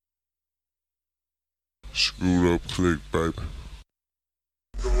Screwed up click, baby.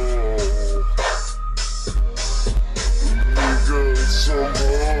 Nigga, some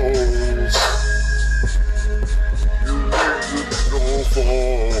hoes. You niggas gon'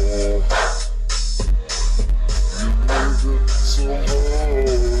 fall. You niggas some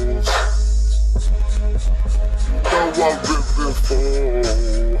hoes. You know I've been before.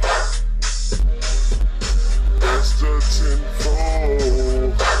 That's the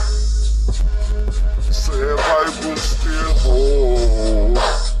tenfold. Said I will still hold.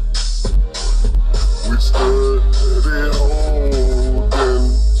 We steady holding.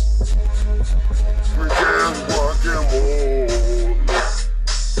 We can't walk and hold.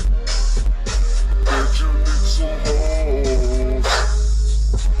 Bet you need some hoes.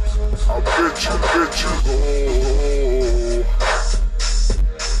 I bet you hold.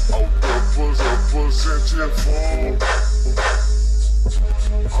 I'll represent your phone.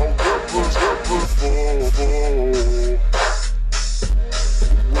 I'll represent for.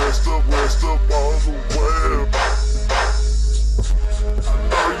 West up all the way. I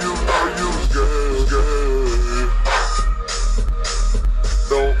know you gay.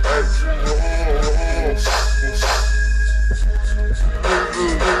 Don't act too hoes.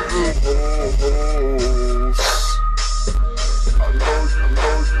 Nigga hoes. I know you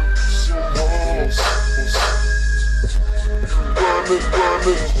some hoes.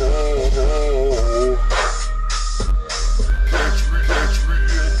 Running home. Catch me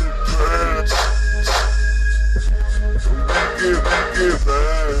in the past. We get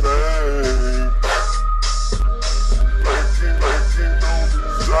bang. Blanking on the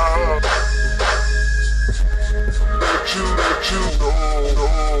job. Let you know.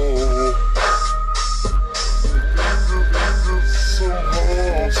 Nigga, some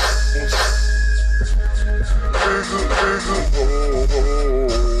hoes. Nigga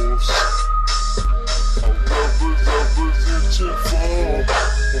hoes. I represent your phone.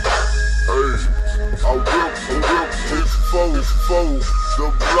 Hey, I rip his foe. The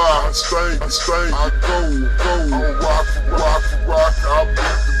block stain. I go. I rock. I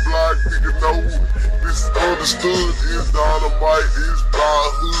beat the block, nigga know. This understood is dynamite, is by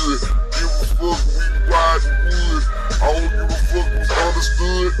hood. Give a fuck, we riding wood. I don't give a fuck who's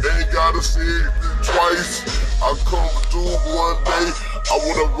understood. Ain't gotta say it twice. I come through one day. I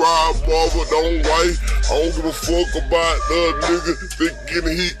wanna ride Marvin, don't wait. I don't give a fuck about the nigga thinking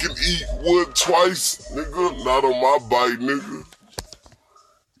he can eat wood twice. Nigga, not on my bite, nigga.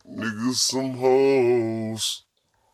 Niggas some hoes.